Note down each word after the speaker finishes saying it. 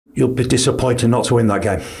You'll be disappointed not to win that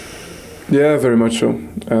game. Yeah, very much so.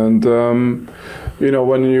 And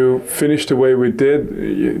when you finish the way we did,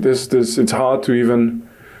 it's hard to even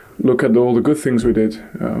look at all the good things we did.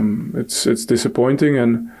 It's disappointing,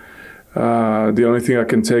 and the only thing I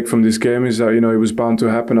can take from this game is that it was bound to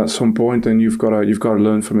happen at some point, and you've got to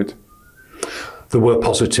learn from it. There were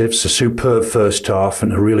positives: a superb first half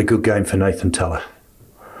and a really good game for Nathan Tella.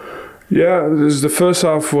 Yeah, the first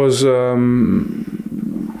half was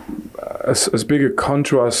as big a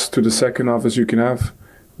contrast to the second half as you can have.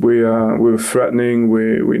 We were threatening.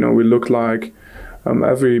 We looked like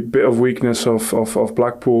every bit of weakness of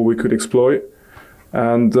Blackpool we could exploit,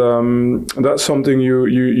 and that's something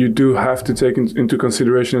you do have to take into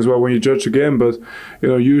consideration as well when you judge a game. But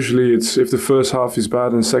usually it's if the first half is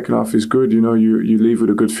bad and the second half is good, you leave with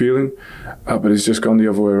a good feeling. But it's just gone the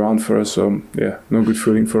other way around for us. So yeah, no good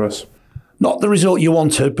feeling for us. Not the result you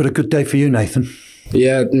wanted, but a good day for you, Nathan.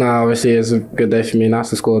 Yeah, obviously it's a good day for me. Nice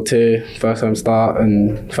to score 2, first time start,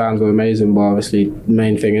 and fans were amazing. But obviously the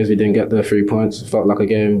main thing is we didn't get the 3 points. It felt like a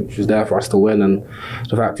game which was there for us to win, and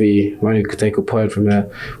the fact we only could take a point from here,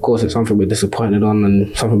 of course it's something we're disappointed on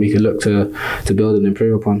and something we could look to build and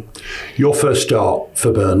improve upon. Your first start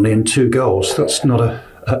for Burnley and 2 goals, that's not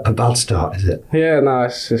a bad start, is it? Yeah,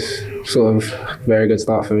 it's just sort of a very good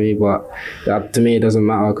start for me, but to me it doesn't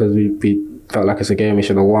matter because we felt like it's a game we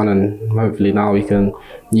should have won, and hopefully now we can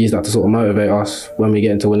use that to sort of motivate us when we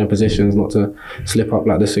get into winning positions, not to slip up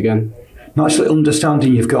like this again. Nice little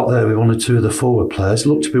understanding you've got there with 1 or 2 of the forward players.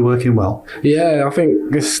 Look to be working well. Yeah, I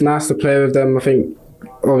think it's nice to play with them. I think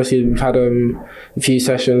obviously we've had a few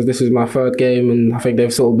sessions. This is my 3rd game, and I think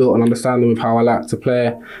they've sort of built an understanding of how I like to play.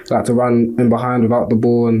 I like to run in behind without the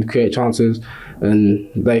ball and create chances, and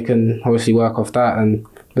they can obviously work off that, and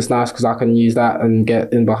it's nice because I can use that and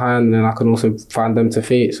get in behind, and then I can also find them to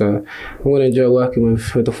feet. So I'm going to enjoy working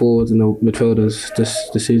with the forwards and the midfielders this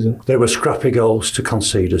season. There were scrappy goals to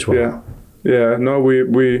concede as well. Yeah. No,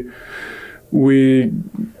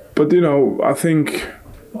 but I think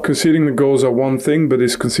conceding the goals are one thing, but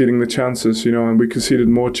it's conceding the chances. And we conceded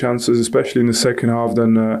more chances, especially in the second half,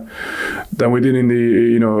 than we did in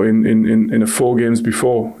the in the 4 games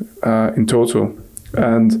before in total.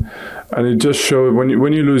 And it just showed when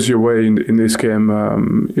you lose your way in this game,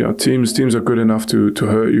 teams are good enough to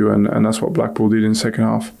hurt you, and that's what Blackpool did in the second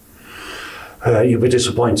half. You'll be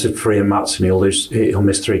disappointed for Ian Matson. He'll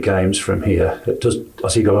miss 3 games from here.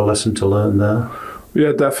 Has he got a lesson to learn there?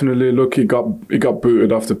 Yeah, definitely. Look, he got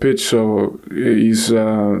booted off the pitch, so he's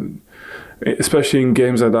especially in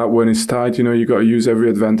games like that when it's tight. You got to use every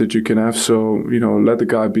advantage you can have. So let the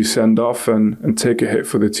guy be sent off and take a hit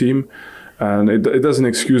for the team. And it doesn't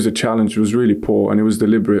excuse the challenge. It was really poor and it was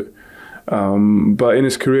deliberate. But in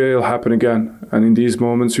his career, it'll happen again. And in these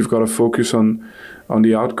moments, you've got to focus on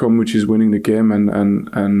the outcome, which is winning the game.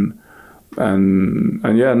 And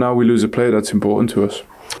yeah, now we lose a player that's important to us.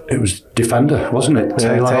 It was defender, wasn't it?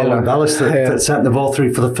 Taylor and Ballas that sent the ball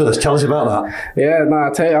through for the first. Tell us about that. Yeah,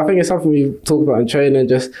 I think it's something we talked about in training,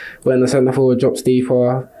 just when the centre forward drops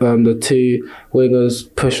deeper, the 2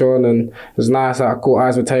 wingers push on, and it was nice that I caught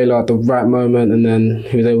eyes with Taylor at the right moment, and then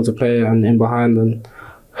he was able to play it and in behind, and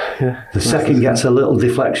yeah. The second gets a little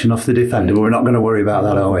deflection off the defender, but we're not going to worry about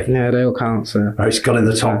that, are we? Yeah, they all count. So. It's got in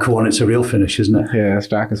the top corner. It's a real finish, isn't it? Yeah,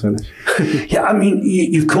 striker's finish. Yeah, I mean,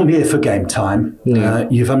 you've come here for game time. Yeah.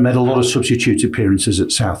 You've made a lot of substitute appearances at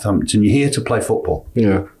Southampton. You're here to play football.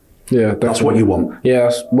 Yeah, definitely. That's what you want. Yeah,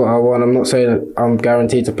 that's what I want. I'm not saying that I'm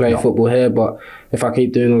guaranteed to play football here, but if I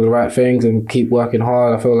keep doing all the right things and keep working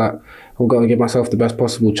hard, I feel like I've got to give myself the best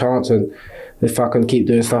possible chance. And if I can keep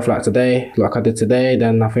doing stuff like I did today,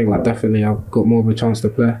 then I think definitely I've got more of a chance to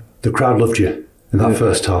play. The crowd loved you in that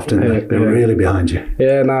first half, didn't they? They were really behind you.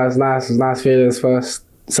 Yeah, it's nice. It was nice feeling this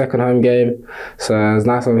second home game. So it's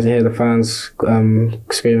nice obviously to hear the fans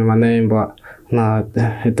screaming my name, but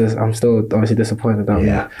I'm still obviously disappointed.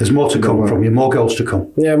 There's more to come from you, more goals to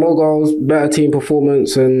come. Yeah, more goals, better team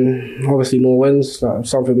performance, and obviously more wins.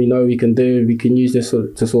 Something we know we can do. We can use this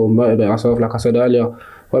to sort of motivate ourselves. Like I said earlier,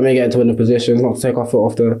 when we get into winning positions, not to take our foot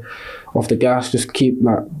off the gas, just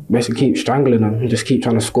basically keep strangling them, just keep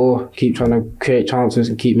trying to score, keep trying to create chances,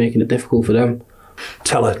 and keep making it difficult for them.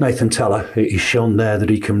 Nathan Tella, he's shown there that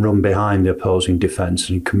he can run behind the opposing defence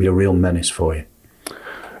and he can be a real menace for you.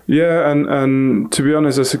 Yeah, and to be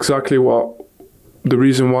honest, that's exactly the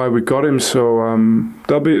reason why we got him. So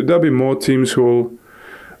there'll be more teams who'll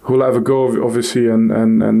have a go, obviously, and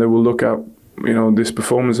they will look at this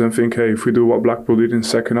performance and think, hey, if we do what Blackpool did in the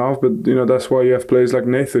second half, but that's why you have players like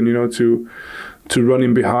Nathan, to run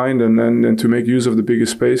in behind and to make use of the bigger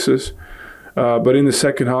spaces. But in the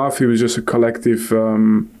second half, he was just a collective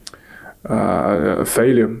a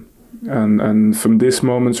failure. And from this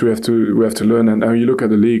moments we have to learn. And you look at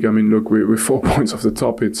the league. I mean, look, we're 4 points off the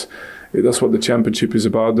top. That's what the championship is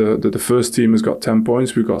about. The first team has got 10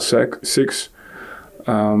 points. We've got 6.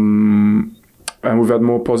 And we've had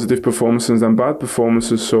more positive performances than bad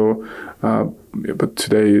performances. So, but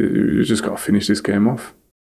today you just got to finish this game off.